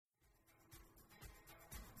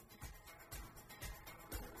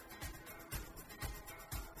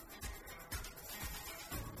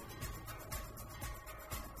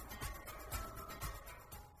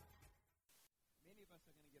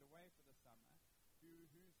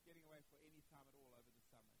getting away for any time at all over the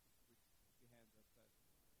summer? Just put your hands up.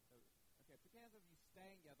 Okay, put your hands up if you're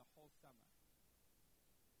staying here the whole summer.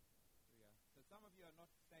 There we go. So some of you are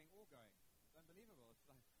not staying or going. It's unbelievable. It's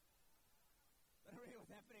like, don't know really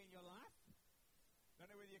what's happening in your life.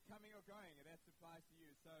 Don't know whether you're coming or going, and that applies to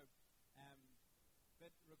you. So,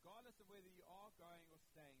 but regardless of whether you are going or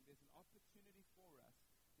staying, there's an opportunity for us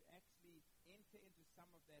to actually enter into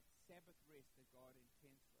some of that Sabbath rest that God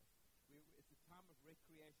intends for us. It's a time of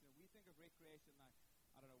recreation, and we think of recreation like,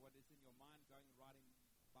 I don't know what is in your mind, going and riding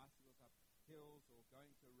bicycles up hills or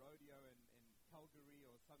going to a rodeo in Calgary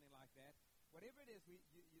or something like that. Whatever it is,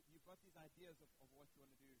 you've got these ideas of what you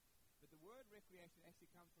want to do. But the word recreation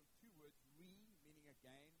actually comes from two words, meaning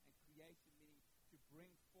again, and creation, meaning to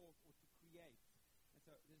bring forth or to create. And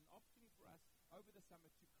so there's an opportunity for us over the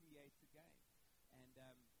summer to create again. And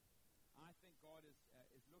I think God is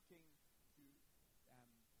looking to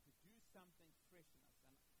do something fresh in us.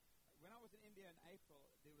 And when I was in India in April,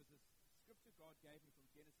 there was this scripture God gave me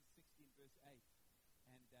from Genesis 16, verse 8.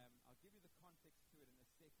 And I'll give you the context to it in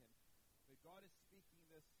a second. But God is speaking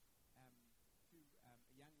this to a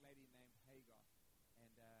young lady named Hagar.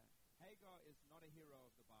 And Hagar is not a hero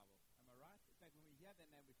of the Bible. Am I right? In fact, when we hear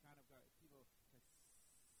that name, we kind of go, people go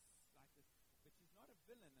like this. But she's not a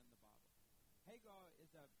villain in the Bible. Hagar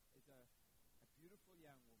is a beautiful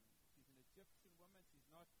young woman. She's an Egyptian woman. She's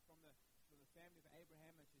not from the family of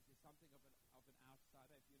Abraham, and she's something of an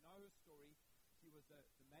outsider. If you know her story, she was the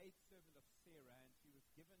maidservant of Sarah, and she was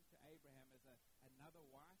given to Abraham as another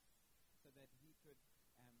wife so that he could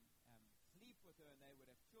sleep with her, and they would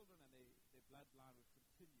have children, and their bloodline would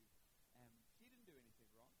continue. She didn't do anything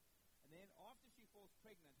wrong. And then after she falls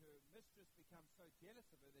pregnant, her mistress becomes so jealous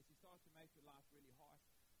of her that she starts to make her life really harsh.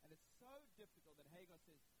 And it's so difficult that Hagar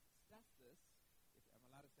says, stuff this. If I'm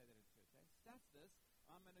allowed to say that in church, eh? Stuff this.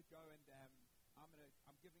 I'm going to go and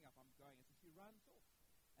I'm giving up. I'm going. And so she runs off.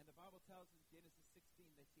 And the Bible tells in Genesis 16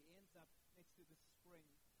 that she ends up next to the spring,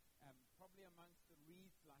 probably amongst the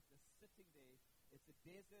reeds like this, sitting there. It's a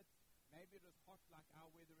desert. Maybe it was hot like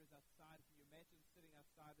our weather is outside. Can you imagine sitting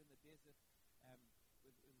outside in the desert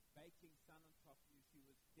with baking sun on top of you? She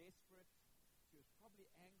was desperate. She was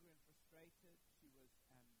probably angry and frustrated. She was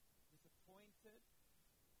disappointed.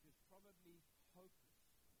 She was probably hopeless.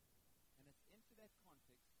 And it's into that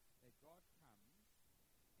context that God comes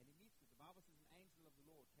and he meets with her. The Bible says an angel of the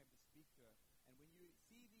Lord came to speak to her. And when you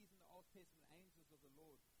see these in the Old Testament, angels of the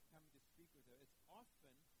Lord coming to speak with her, it's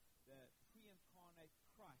often the pre-incarnate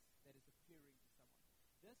Christ that is appearing to someone.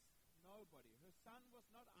 This nobody. Her son was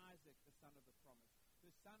not Isaac, the son of the promise.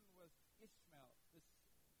 Her son was Ishmael, this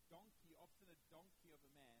donkey, obstinate donkey of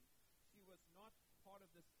a man. She was not part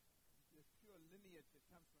of this pure lineage that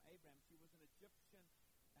comes from Abraham. She was an Egyptian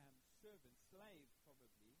servant, slave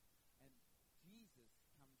probably. And Jesus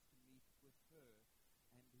comes to meet with her,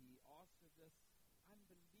 and he asks her this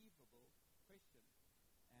unbelievable question.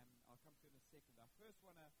 I'll come to it in a second. I first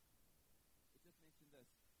want to just mention this.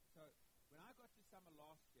 So when I got to summer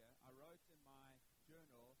last year, I wrote in my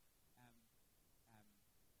journal, I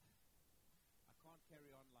can't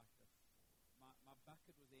carry on like this. My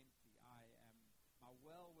bucket was empty. My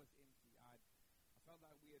well was empty. I felt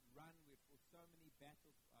like we had run. We'd fought so many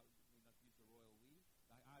battles. We not use the royal we.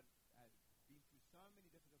 Like I'd been through so many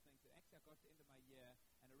difficult things that actually I got to the end of my year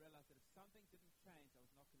and I realized that if something didn't change, I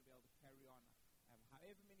was not going to be able to carry on.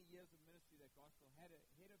 However many years of ministry that God still had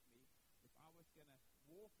ahead of me, if I was going to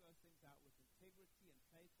walk those things out with integrity and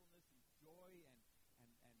faithfulness and joy and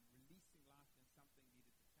releasing life, then something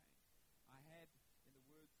needed to change. I had, in the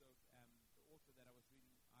words of the author that I was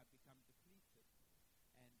reading, I'd become depleted.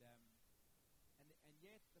 And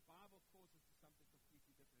yet the Bible calls us to something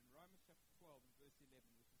completely different. In Romans chapter 12 and verse 11,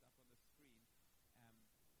 which is up on the screen,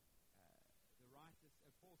 the writer,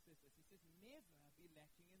 Paul says this. He says, never be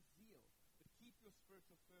lacking in zeal, but keep your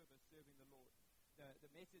spiritual fervor serving the Lord.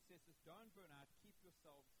 The message says this, don't burn out, keep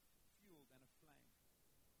yourselves fueled and aflame.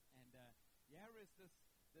 And here is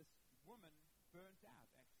this woman burnt out,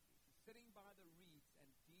 actually. She's sitting by the reeds, and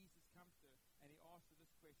Jesus comes to her, and he asks her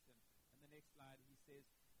this question. And the next slide, he says,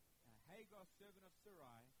 Hagar, servant of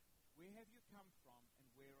Sarai, where have you come from, and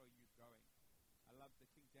where are you going? I love the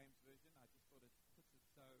King James Version. I just thought it puts it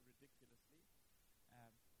so ridiculously.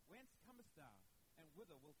 Whence comest thou, and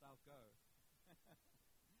whither wilt thou go?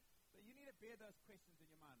 So you need to bear those questions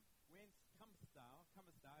in your mind. Whence comest thou,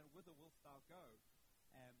 and whither wilt thou go?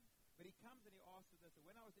 But he comes and he asks her this. And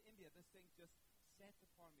when I was in India, this thing just sat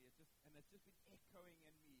upon me. And it's just been echoing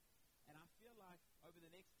in me. And I feel like over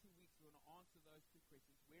the next 2 weeks, we're going to answer those two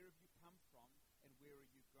questions. Where have you come from, and where are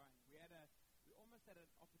you going? We almost had an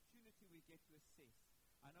opportunity we get to assess.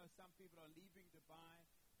 I know some people are leaving Dubai,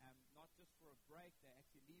 not just for a break, they're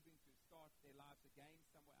actually leaving to start their lives again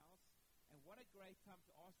somewhere else. And what a great time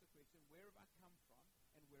to ask the question, where have I come from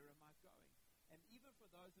and where am I going? And even for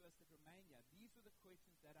those of us that remain here, these were the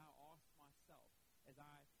questions that I asked myself as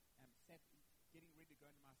I sat getting ready to go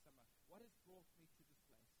into my summer. What has brought me to this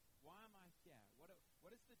place? Why am I here?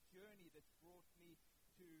 What is the journey that's brought me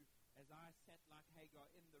to, as I sat like Hagar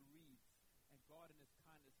in the reeds, and God in his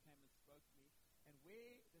kindness came and spoke to me, and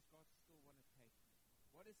where does God still want to take me?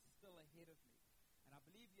 What is still ahead of me? And I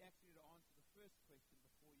believe you actually need to answer the first question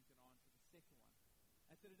before you can answer the second one.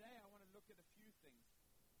 And so today I want to look at a few things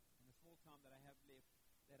in the small time that I have left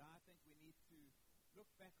that I think we need to look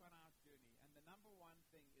back on our journey. And the number one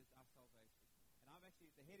thing is our salvation. And I've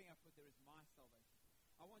actually, the heading I put there is my salvation.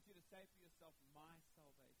 I want you to say for yourself, my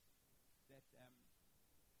salvation. That,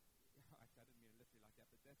 I didn't mean it literally like that,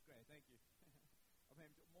 but that's great. Thank you. I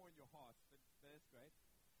mean, more in your heart, but that's great.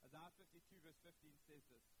 Isaiah 52 verse 15 says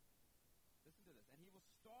this. Listen to this. And he will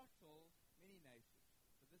startle many nations.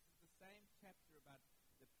 So this is the same chapter about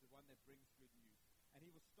the one that brings good news. And he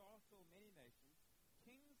will startle many nations.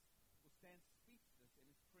 Kings will stand speechless in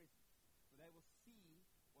his presence, for they will see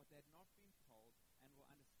what they had not been told and will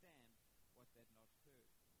understand what they had not heard.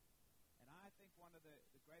 And I think one of the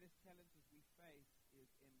greatest challenges we face is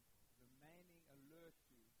in remaining alert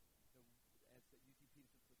to, as U.T.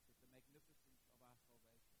 Peterson puts it, the magnificence of our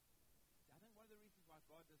salvation. I think one of the reasons why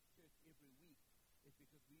God does church every week is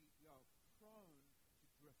because we are prone to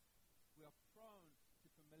drift. We are prone to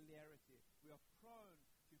familiarity. We are prone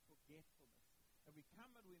to forgetfulness. And we come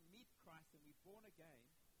and we meet Christ and we're born again,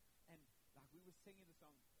 and like we were singing the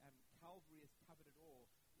song, Calvary has covered it all.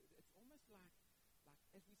 It's almost like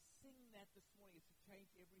as we sing that this morning, it should change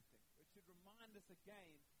everything. It should remind us again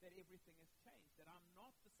that everything has changed, that I'm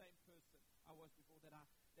not the same person I was before,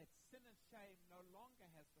 that sin and shame no longer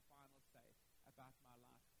has the final say about my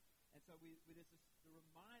life. And so there's the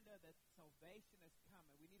reminder that salvation has come,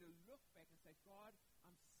 and we need to look back and say, God,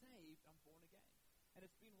 I'm saved, I'm born again. And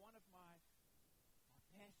it's been one of my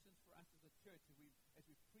passions for us as a church, as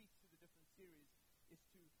we preach through the different series, is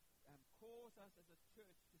to cause us as a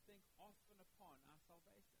church to think often upon our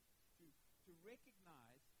salvation, to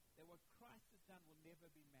recognize that what Christ has done will never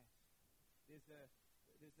be matched. There's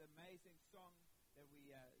an amazing song that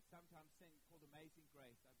we sometimes sing called Amazing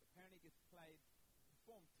Grace. Apparently it gets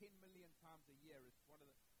performed 10 million times a year. It's one of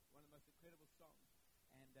the most incredible songs.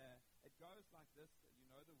 And it goes like this, you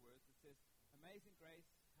know the words. It says, Amazing Grace,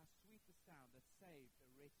 how sweet the sound that saved a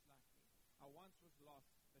wretch like me. I once was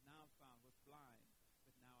lost, but now I'm found, was blind,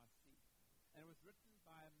 but now I see. And it was written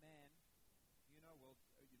by a man, you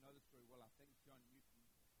know the story well, I think, John Newton,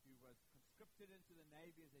 who was conscripted into the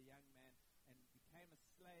Navy as a young man and became a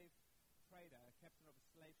slave trader, a captain of a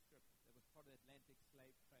slave ship that was part of the Atlantic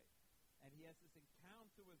slave trade. And he has this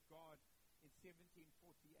encounter with God in 1748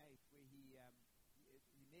 where he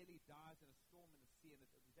nearly dies in a storm in the sea, and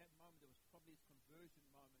it was that moment that was probably his conversion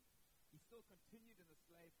moment. He still continued in the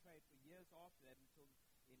slave trade for years after that until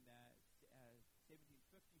in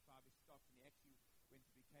 1755 he stopped, and he actually went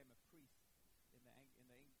to become a priest in the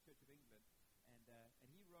Church of England, and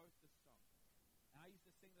he wrote this song. And I used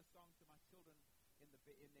to sing this song to my children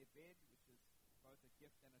in their bed, which is both a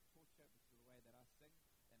gift and a torture, which is the way that I sing.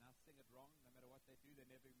 And I sing it wrong. No matter what they do, they're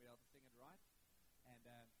never going to be able to sing it right. And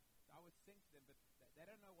so I would sing to them, but they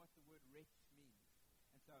don't know what the word wretch means.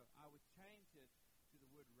 And so I would change it to the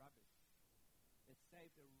word rubbish. It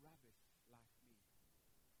saved a rubbish like me.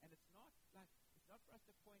 And it's not for us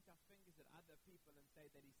to point our fingers at other people and say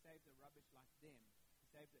that he saved a rubbish like them.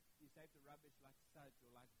 He saved a rubbish like Sudge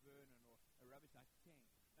or like Vernon or a rubbish like King.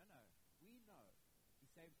 No. We know he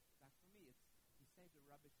saved, like for me, he saved a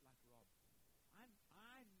rubbish like Rob.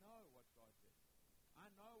 I know what God did.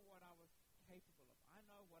 I know what I was capable of. I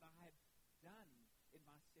know what I had done in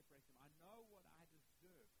my separation. I know what I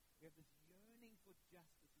deserve. We have this yearning for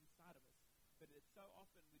justice inside of us, but it's so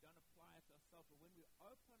often we don't apply it to ourselves. But when we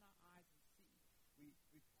open our eyes and see,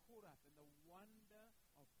 we're caught up in the wonder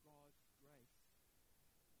of God's grace.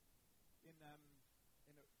 In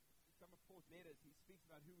some of Paul's letters, he speaks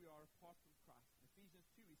about who we are apart from Christ. In Ephesians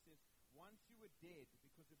 2, he says, once you were dead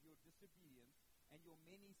because of your disobedience and your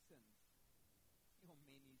many sins.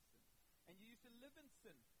 And you used to live in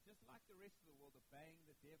sin, just like the rest of the world, obeying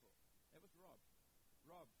the devil. That was Rob.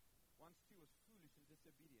 Rob, once too, was foolish and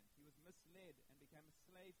disobedient. He was misled and became a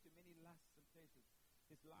slave to many lusts and pleasures.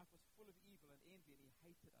 His life was full of evil and envy, and he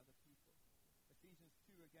hated other people. Ephesians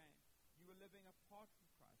 2 again. You were living apart from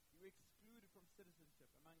Christ. You were excluded from citizenship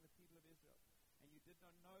among the people of Israel, and you did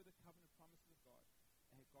not know the covenant promises of God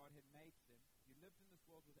that God had made to them. You lived in this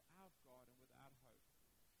world without God and without hope.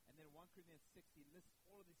 And then once Corinthians 6, he lists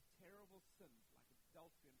all of these terrible sins like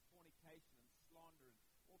adultery and fornication and slander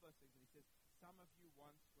and all those things. And he says, some of you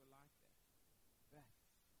once were like that.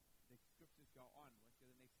 But the scriptures go on. Let's go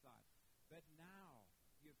to the next slide. But now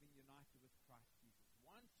you have been united with Christ Jesus.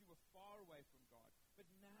 Once you were far away from God,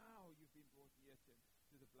 but now you've been brought near to him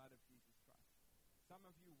through the blood of Jesus Christ. Some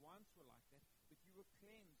of you once were like that, but you were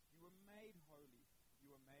cleansed, you were made holy,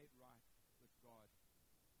 you were made right with God.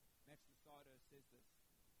 Max Lucado says this: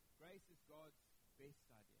 grace is God's best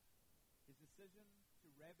idea. His decision to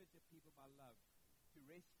ravage a people by love, to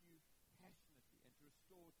rescue passionately, and to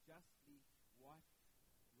restore justly what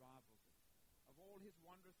rivals it. Of all his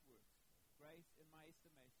wondrous works, grace, in my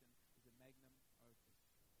estimation, is a magnum opus.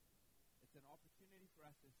 It's an opportunity for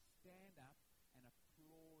us to stand up and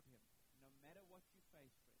applaud him. No matter what you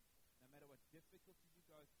face, friends, no matter what difficulties you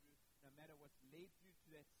go through, no matter what's led you to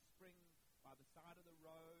that spring by the side of the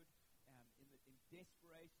road, in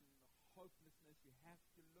desperation, in the hopelessness, you have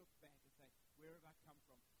to look back and say, where have I come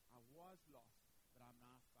from? I was lost, but I'm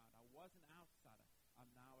now found. I was an outsider.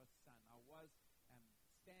 I'm now a son. I was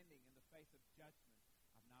standing in the face of judgment.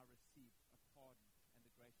 I've now received a pardon and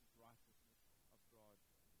the gracious righteousness of God.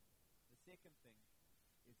 The second thing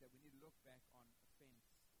is that we need to look back on offense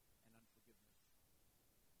and unforgiveness.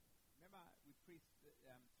 Remember, we preached through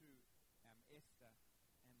Esther,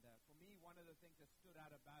 and for me, one of the things that stood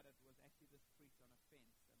out about it was actually this preach on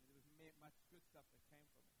offense. I mean, there was much good stuff that came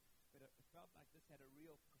from it, but it felt like this had a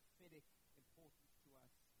real prophetic importance to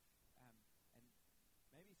us, and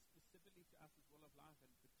maybe specifically to us as well of life,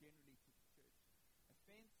 but generally to the church.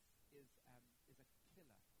 Offense is a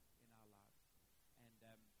killer in our lives, and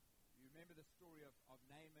you remember the story of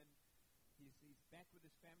Naaman. He's back with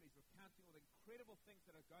his family. He's recounting all the incredible things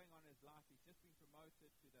that are going on in his life. He's just been promoted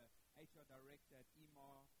to the HR director at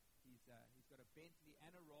EMAR. He's got a Bentley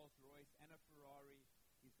and a Rolls Royce and a Ferrari.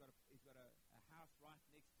 He's got a house right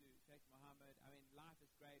next to Sheikh Mohammed. I mean, life is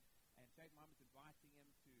great. And Sheikh Mohammed's inviting him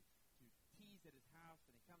to teas at his house.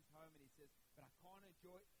 And he comes home and he says, but I can't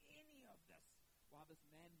enjoy any of this while this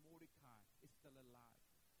man Mordecai is still alive.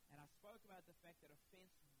 And I spoke about the fact that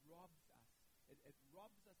offense robs us. It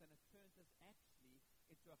robs us and it turns us actually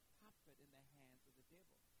into a puppet in the hands of the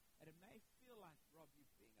devil. And it may feel like, Rob, you're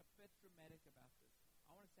being a bit dramatic about this.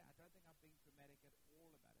 I want to say I don't think I'm being dramatic at all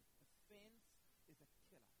about it. Offense is a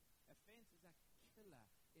killer. Offense is a killer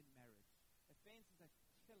in marriage. Offense is a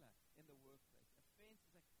killer in the workplace. Offense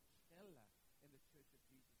is a killer in the church of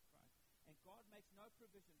Jesus Christ. And God makes no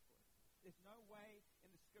provision for it. There's no way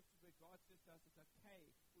in the scriptures where God says to us it's okay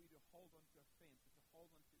for you to hold on to offense, to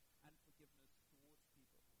hold on to unforgiveness towards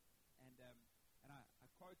people. And I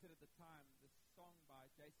quoted at the time this song by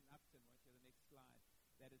Jason Upton, which is the next slide,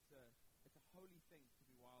 that it's a holy thing to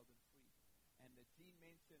be wild and free. And Jean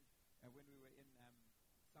mentioned when we were in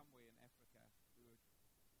somewhere in Africa, we were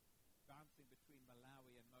bouncing between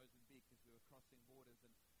Malawi and Mozambique as we were crossing borders,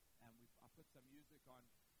 and I put some music on.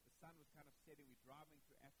 The sun was kind of setting. We're driving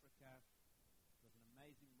through Africa. It was an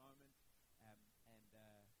amazing moment. And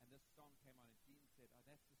this song came on, and Jean said, oh,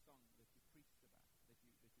 that's the song that you preached about, that you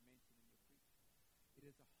mentioned in your preach. It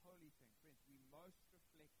is a holy thing. Friends, we most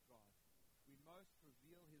reflect God. We most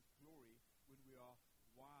reveal his glory when we are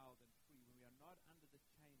wild and free, when we are not under the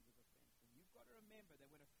chains of offense. And you've got to remember that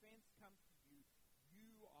when offense comes to you,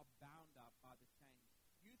 you are bound up by the chains.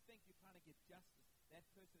 You think you're trying to get justice. That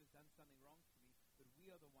person has done something wrong to me, but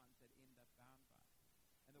we are the ones that end up bound by it.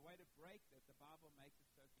 And the way to break that, the Bible makes it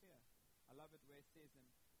so clear. I love it where it says in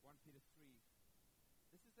 1 Peter 3,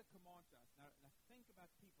 this is the command to us. Now think about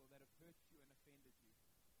people that have hurt you and offended you.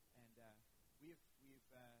 And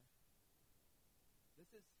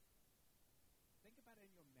think about it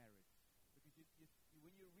in your marriage. Because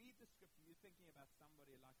when you read the scripture, you're thinking about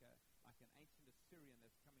somebody like an ancient Assyrian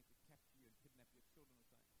that's coming to capture you and kidnap your children or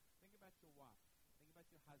something. Think about your wife. Think about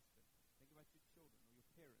your husband. Think about your children or your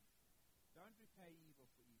parents. Don't repay evil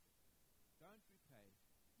for evil. Don't repay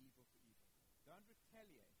evil for evil. Don't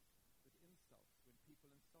retaliate with insults when people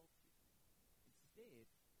insult you. Instead,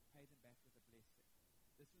 pay them back with a blessing.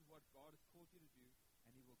 This is what God has called you to do,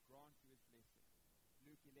 and he will grant you his blessing.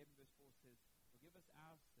 Luke 11 verse 4 says, forgive us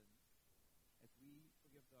our sins as we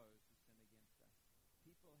forgive those who sin against us.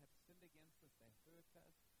 People have sinned against us. They hurt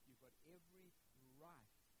us. You've got every right,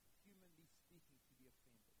 humanly speaking, to be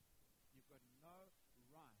offended. You've got no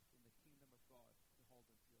right in the kingdom of God to hold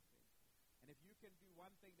on to your offense. And if you can do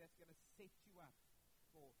one thing that's going to set you up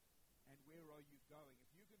for, and where are you going?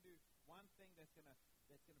 If you can do one thing that's going to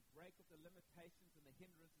break up the limitations and the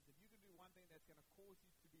hindrances, if you can do one thing that's going to cause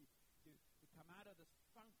you to come out of this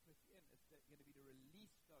funk that you're in, it's going to be to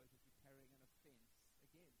release those that you're carrying an offense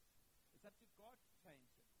against. It's up to God to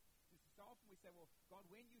change it, to say, well, God,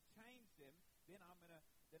 when you change them, then I'm gonna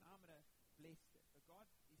bless them. But God,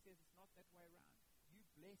 he says it's not that way around. You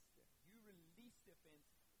bless them. You release the offense.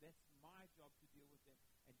 That's my job to deal with them,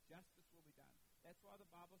 and justice will be done. That's why the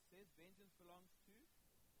Bible says vengeance belongs to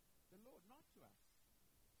the Lord, not to us.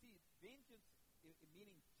 See, vengeance,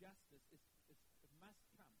 meaning justice, it must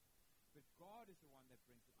come. But God is the one that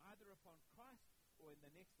brings it, either upon Christ or in the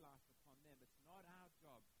next life upon them. It's not our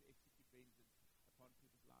job to execute vengeance upon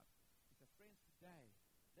people's lives. So friends, today,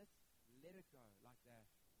 let's let it go, like the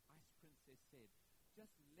Ice Princess said.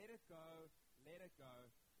 Just let it go, let it go,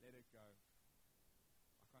 let it go.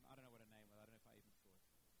 I don't know what her name was. I don't know if I even saw it.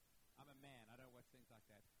 I'm a man. I don't watch things like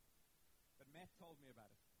that. But Matt told me about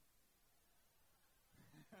it.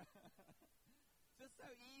 Just so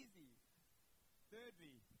easy.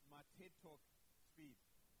 Thirdly, my TED Talk speed.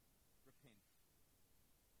 Repent.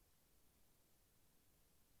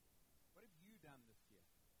 What have you done this year?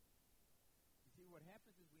 You see, what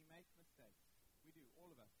happens is we make mistakes. We do, all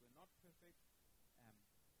of us. We're not perfect.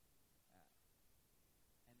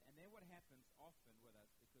 And then what happens often with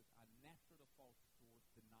us, because our natural default is towards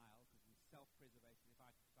denial, because we're self-preservation. If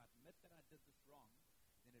I admit that I did this wrong,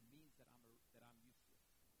 then it means that I'm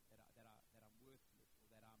useless, that I'm worthless,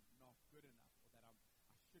 or that I'm not good enough, or that I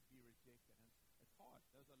should be rejected. And it's hard.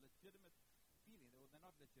 Those are legitimate feelings. Well, they're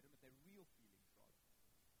not legitimate. They're real feelings, rather.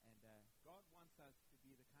 And God wants us to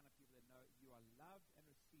be the kind of people that know you are loved and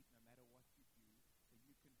received no matter what you do, so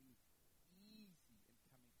you can be easy in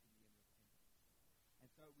coming to me in repentance. And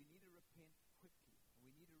so we need to repent quickly, and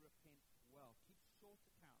we need to repent well. Keep short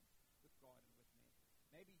accounts with God and with men.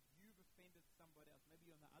 Maybe you've offended somebody else. Maybe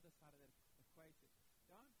you're on the other side of that equation.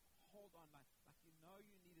 Don't hold on like you know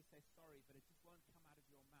you need to say sorry, but it just won't come out of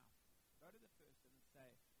your mouth. Go to the person and say,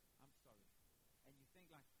 I'm sorry. And you think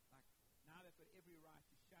like now they've got every right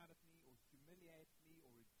to shout at me or humiliate me or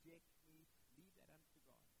reject me. Leave that unto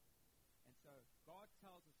God. And so God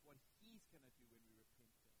tells us what he's going to do when we repent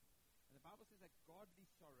to him. And the Bible says that godly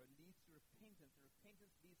sorrow leads to repentance, and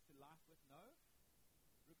repentance leads to life with no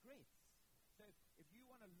regrets. So if you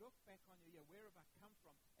want to look back on your year, where have I come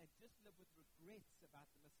from, and just live with regrets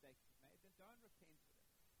about the mistakes you've made, then don't repent for them.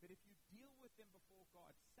 But if you deal with them before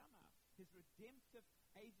God, somehow his redemptive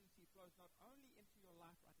agency flows not only into your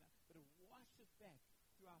life right now, but it washes back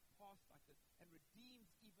to our past like this and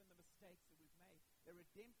redeems even the mistakes that we've made. The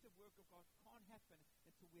redemptive work of God can't happen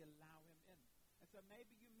until we allow him in. And so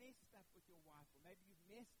maybe you messed up with your wife, or maybe you've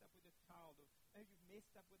messed up with a child, or maybe you've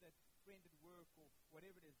messed up with a friend at work, or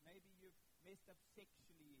whatever it is. Maybe you've messed up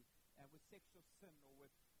sexually, with sexual sin, or with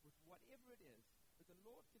whatever it is. But the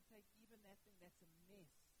Lord can take even that thing that's a mess,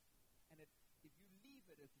 and if you leave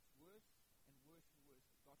it, it's worse and worse and worse.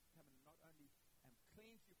 God can come and not only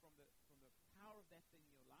cleanse you from the power of that thing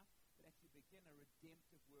in your life, but actually begin a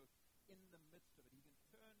redemptive work in the midst of it. He can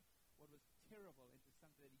turn what was terrible into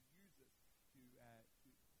something that he uses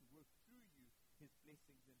to work through you his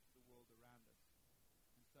blessings into the world around us.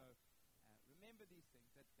 And so remember these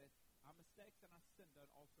things, that our mistakes and our sin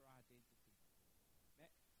don't alter our identity.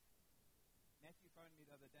 Matthew phoned me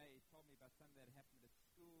the other day. He told me about something that happened at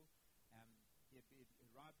school. He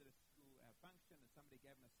arrived at a school function, and somebody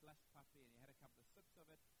gave him a slush puppy, and he had a couple of sips of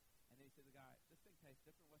it. And then he said to the guy, this thing tastes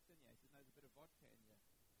different. What's in here? He said, no, there's a bit of vodka in here.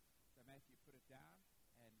 So Matthew put it down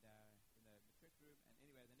and in the matric room. And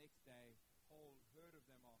anyway, the next day, a whole herd of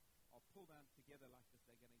them are pulled down together like this.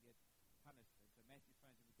 They're going to get punished. And so Matthew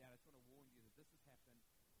phones me, Dad, I just want to warn you that this has happened.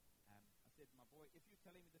 I said, my boy, if you're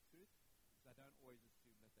telling me the truth, because I don't always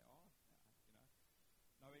assume that they are,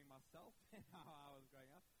 knowing myself and how I was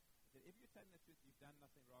growing up, I said, if you're telling the truth, you've done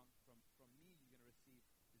nothing wrong. From me, you're going to receive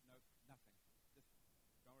nothing. Just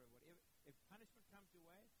don't worry. Whatever. If punishment comes your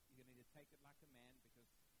way, you're going to need to take it like a man, because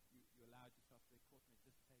you allowed yourself to be caught in it.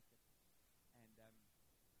 Just take it. And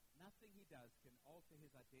nothing he does can alter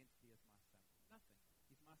his identity as my son. Nothing.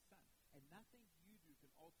 He's my son. And nothing you do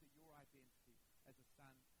can alter your identity as a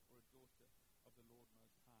son or a daughter of the Lord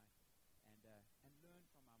Most High. And learn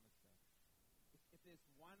from our mistakes. If there's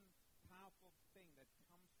one powerful thing that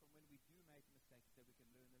comes from when we do make mistakes, that we can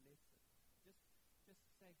learn a lesson. Just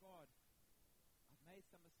say, God, I've made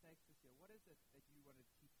some mistakes this year. What is it that you want to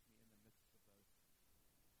teach me in the midst of those?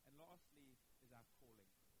 And lastly is our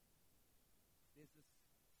calling. There's this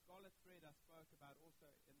scarlet thread I spoke about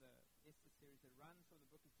also in the Esther series that runs from the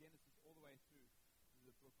book of Genesis all the way through to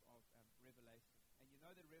the book of Revelation. And you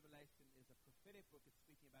know that Revelation is a prophetic book. It's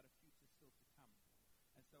speaking about a future still to come.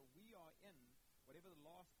 And so we are in whatever the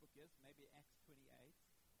last book is, maybe Acts 28.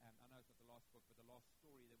 I know it's not the last book, but the last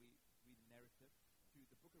story that we read the narrative, to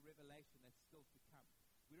the book of Revelation that's still to come.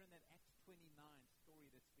 We're in that Acts 29 story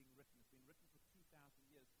that's being written. It's been written for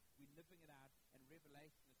 2,000 years. We're living it out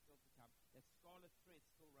that scarlet thread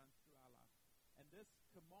still runs through our life. And this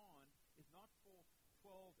command is not for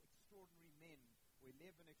 12 extraordinary men or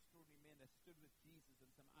 11 extraordinary men that stood with Jesus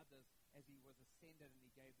and some others as he was ascended and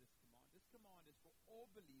he gave this command. This command is for all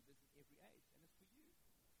believers in every age, and it's for you.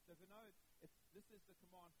 So if you know, if this is the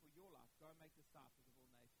command for your life, go and make disciples of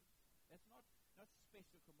all nations. That's not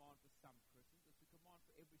special command for some Christians. It's a command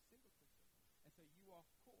for every single Christian. And so you are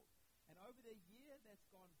called. And over the year that's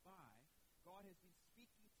gone by, God has been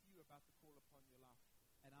speaking to you about the call upon your life.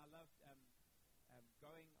 And I loved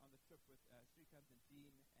going on the trip with Srikant and Jean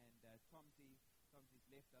and Tomsy. Tomsy's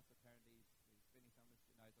left us apparently. He's spending some of his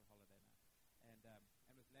on holiday now. And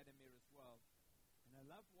with Vladimir as well. And I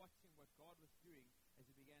love watching what God was doing as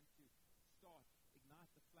he began to ignite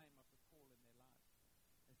the flame of the call in their lives.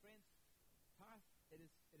 And friends, we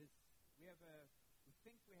think we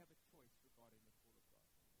have a choice regarding the call of God.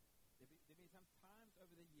 There have been some times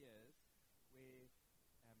over the years where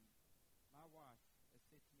my wife has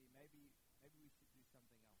said to me, maybe we should do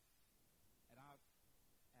something else.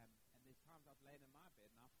 And there's times I've laid in my bed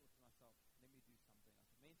and I've thought to myself, let me do something else.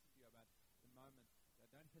 I mentioned to you about the moment,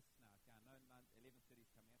 don't hiss now, okay, I know 11:30 is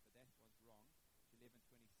coming up, but that one's wrong. It's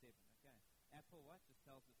 11:27, okay. Apple what? Just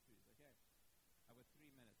tells the truth, okay. I was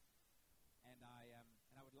 3 minutes. And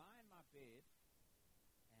I would lie in my bed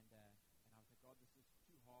and I would say, God, this is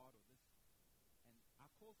too hard, or this. And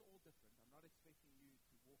our calls are all different. I'm not expecting you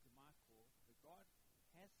to walk in my call, but God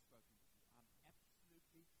has spoken to you. I'm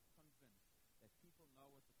absolutely convinced that people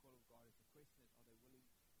know what the call of God is. The question is, are they willing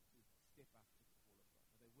to step up to the call of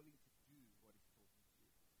God? Are they willing to do what He's called them to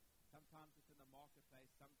do? Sometimes it's in the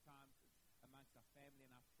marketplace. Sometimes it's amongst our family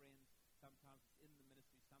and our friends. Sometimes it's in the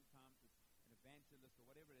ministry. Sometimes it's an evangelist or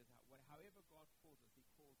whatever it is. However God calls us, He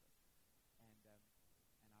calls us.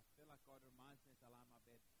 And I feel like God reminds me as I lie in my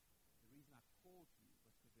bed, the reason I called you was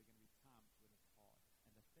because there are going to be times when it's hard.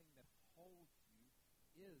 And the thing that holds you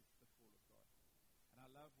is the call of God. And I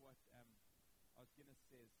love what Os Guinness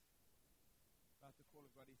says about the call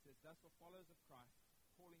of God. He says, thus for followers of Christ,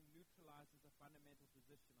 calling neutralizes a fundamental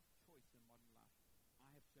position of choice in modern life.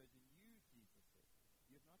 I have chosen you, Jesus said.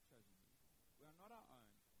 You have not chosen me. We are not our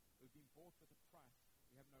own. We've been bought with a price.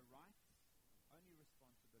 We have no rights, only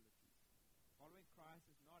responsibilities. Following Christ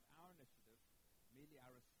is not our initiative, merely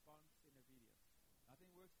our response in obedience.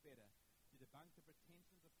 Nothing works better to debunk the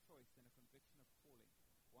pretensions of choice than a conviction of calling.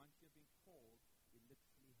 Once you've been called, you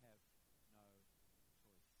literally have no choice.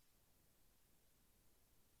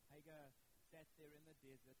 Hagar sat there in the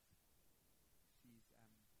desert.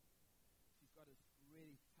 She's got this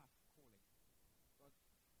really tough calling.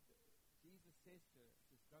 Jesus says to her,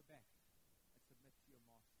 says, go back and submit to your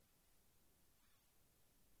master.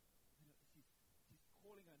 Wow. She's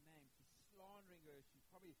calling her name. She's slandering her. She's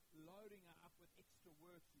probably loading her up with extra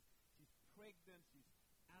work. She's pregnant. She's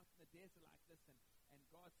out in the desert like this. And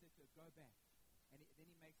God said to her, go back. And then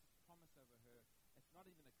he makes this promise over her. It's not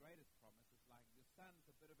even the greatest promise. It's like, your son's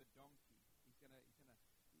a bit of a donkey.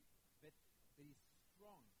 But he's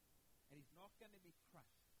strong. And he's not going to be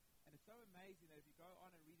crushed. And it's so amazing that if you go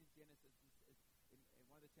on and read in Genesis, in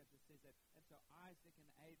one of the chapters, it says that, and so Isaac and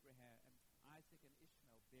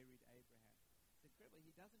Ishmael buried Abraham. It's incredible.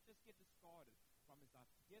 He doesn't just get discarded from his life.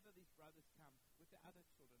 Together these brothers come with the other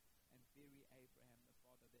children and bury Abraham, the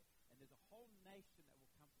father there. And there's a whole nation that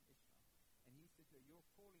will come from Ishmael. And he said to her, your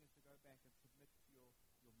calling is to go back and submit to your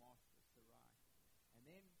master, Sarai. And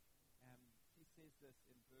then she says this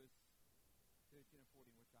in verse 13 and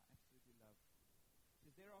 14, which I absolutely love.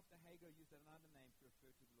 Because thereafter Hagar used another name to refer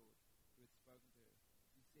to the Lord who had spoken to her.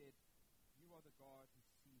 She said, you are the God who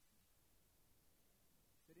sees me.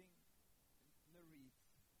 Sitting in the reeds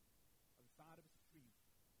on the side of a stream,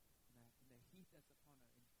 in the heat that's upon her,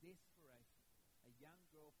 in desperation, a young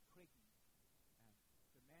girl pregnant,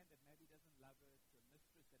 to a man that maybe doesn't love her, to a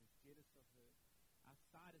mistress that is jealous of her.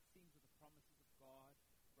 Outside it seems with the promises of God,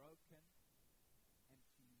 broken, and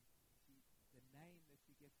the name that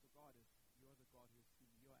she gets for God is, you're the God who has seen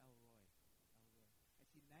me. You're El Roy. And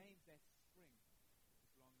she names that spring.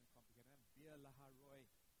 It's long and complicated. Bir Laharoy.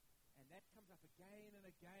 And that comes up again and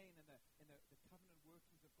again in the covenant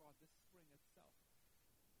workings of God, this spring itself.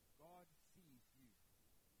 God sees you.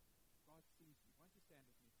 God sees you. Why don't you stand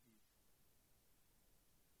with me, please?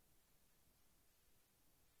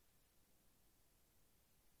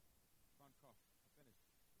 Can't cough. I finished.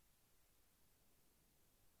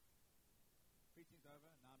 Preaching's over.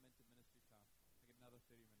 Now I'm into ministry time. I get another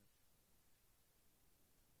 30 minutes.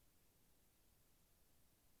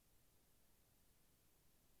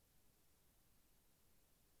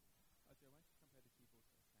 Okay, why don't you come play the keyboard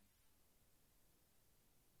for us?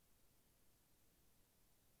 Thanks.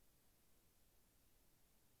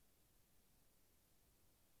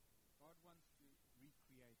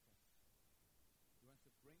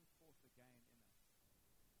 again in us.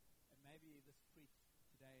 And maybe this preach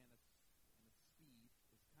today in its speed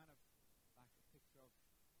is kind of like a picture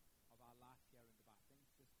of our life here in Dubai. Things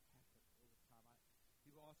just happen all the time.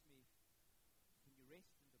 People ask me, can you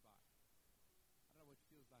rest in Dubai? I don't know what it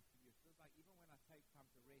feels like for you. It feels like even when I take time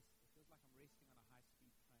to rest, it feels like I'm resting on a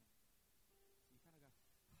high-speed train. So you kind of go,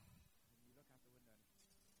 and you look out the window and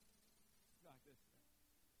it's like this.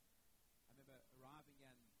 I remember arriving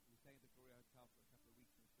here, and we were staying at the Gloria Hotel for a couple of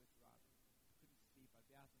weeks when we first arrived. I couldn't sleep. I'd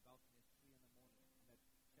be out in the balcony at 3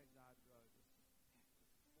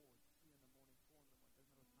 in the morning, and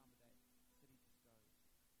that Shanghai Road was just packed with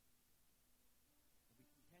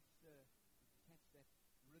 4, 3 in the morning, 4 in the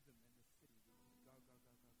morning. Doesn't matter what time of day, the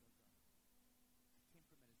city just goes. And we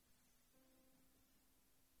can catch that rhythm in the city. We just go, go, go, go, go, go.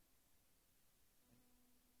 Our temperament is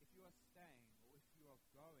and if you are staying or if you are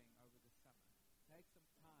going over the summer, take some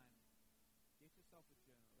time. Get yourself a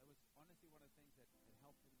journal. That was honestly one of the things that helped me the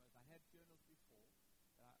most. I had journals before,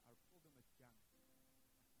 but I filled them with junk.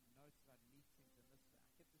 Like notes about meetings and this. I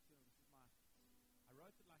kept this journal. I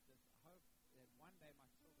wrote it like this. I hope that one day my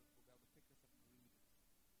children will be able to pick this up and read it.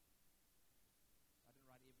 I didn't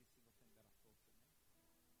write every single thing that I thought in there.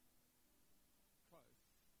 Close.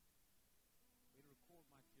 We had to record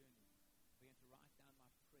my journey. We had to write down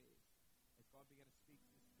my prayers. As God began to speak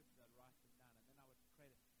to the scriptures, I'd write them down, and then I would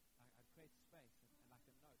create it. I'd create space and like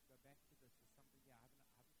a note, go back to this. There's something here. I haven't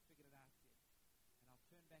figured it out yet. And I'll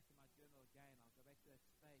turn back to my journal again. I'll go back to that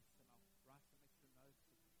space and I'll write some extra notes.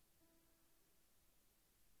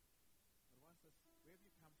 But once this, where have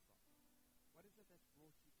you come from? What is it that's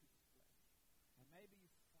brought you to this place? And maybe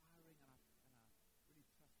you're firing, and I really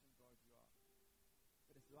trust in God you are.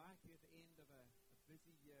 But it's likely at the end of a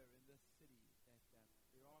busy year in this city that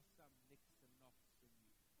there are some nicks and knocks in you.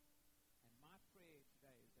 And my prayer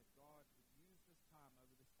today is that God would use this time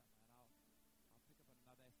over the summer, and I'll pick up on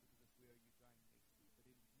another aspect of this, where are you going next week, but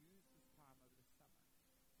He would use this time over the summer to put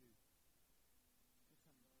some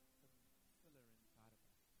filler inside of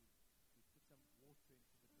us, to put some water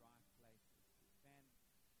into the dry places, to fan into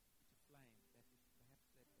flame that is perhaps that flame has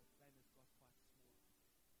got quite small.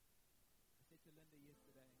 I said to Linda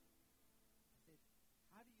yesterday, I said,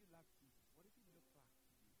 how do you love Jesus? What does He look like to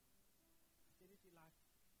you? I said, is He like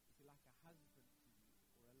a husband to you,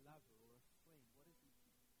 or a lover, or a friend? What is He to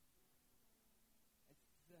you? It's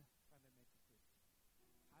the fundamental question.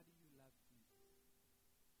 How do you love Jesus?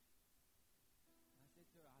 And I said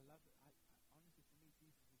to her, honestly, for me,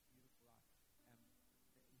 Jesus was beautiful.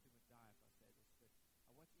 Ethan would die if I say this, but I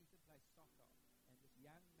watched Ethan play soccer, and this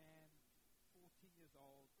young man, 14 years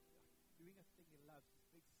old, doing a thing he loves, this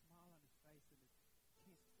big smile on his face, and his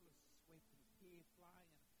chest full of sweat, and his hair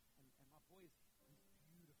flying, and my boy is beautiful.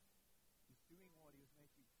 He's doing what he was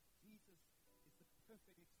made to. Jesus is the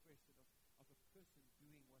perfect expression of a person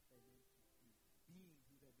doing what they're meant to do, being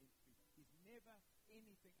who they're meant to be. He's never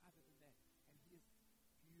anything other than that, and He is beautiful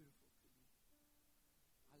to me.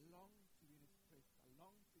 I long to be in His presence. I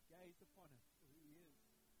long to gaze upon Him for who He is.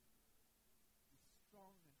 He's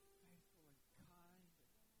strong and faithful and kind.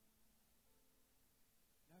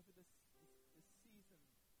 And over this season,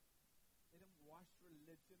 let Him wash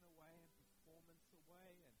religion away and performance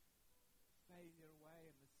away and failure away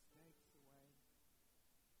and mistakes away.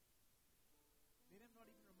 Let Him not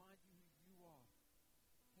even remind you who you are.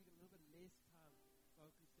 Take a little bit less time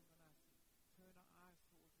focusing on us and turn our eyes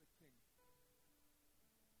towards the King.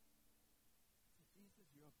 So Jesus,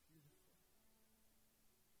 you are beautiful.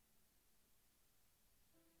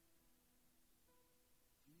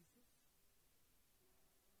 Jesus,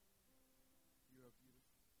 you are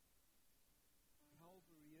beautiful.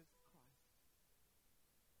 Calvary is Christ.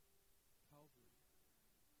 Calvary is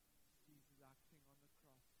Jesus, our King on the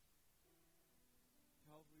cross.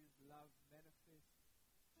 Calvary is love manifest,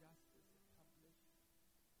 justice accomplished.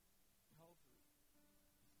 Calvary is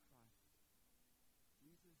Christ.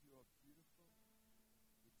 Jesus, you are beautiful.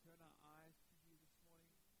 We turn our eyes to you this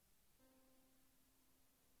morning.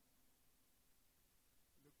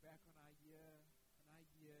 We look back on our year, on our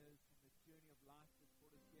years, and the journey of life that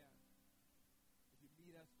brought us here. As you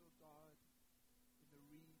meet us, Lord God, in the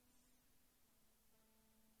reeds.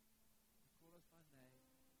 You call us by name.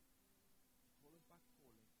 You call us by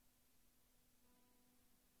calling.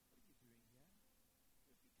 What are you doing here? Where have you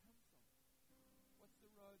come from? What's the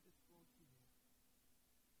road that's brought you here?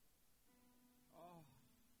 Oh,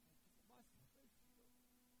 thank you for my salvation, Lord.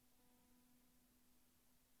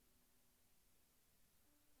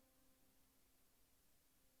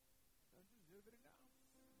 Don't deserve it enough.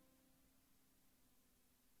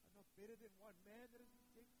 I'm not better than one man that has